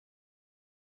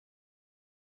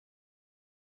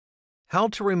How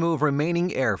to remove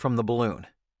remaining air from the balloon.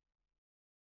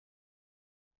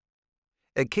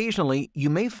 Occasionally, you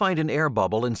may find an air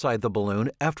bubble inside the balloon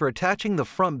after attaching the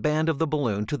front band of the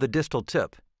balloon to the distal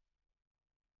tip.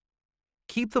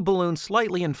 Keep the balloon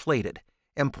slightly inflated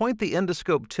and point the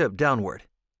endoscope tip downward.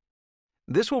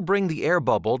 This will bring the air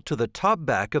bubble to the top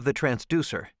back of the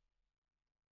transducer.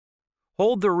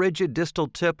 Hold the rigid distal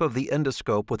tip of the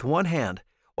endoscope with one hand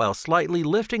while slightly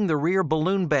lifting the rear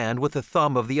balloon band with the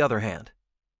thumb of the other hand.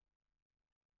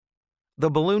 The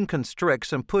balloon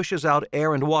constricts and pushes out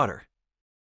air and water.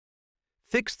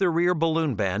 Fix the rear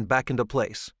balloon band back into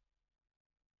place.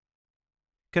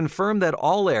 Confirm that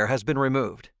all air has been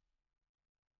removed.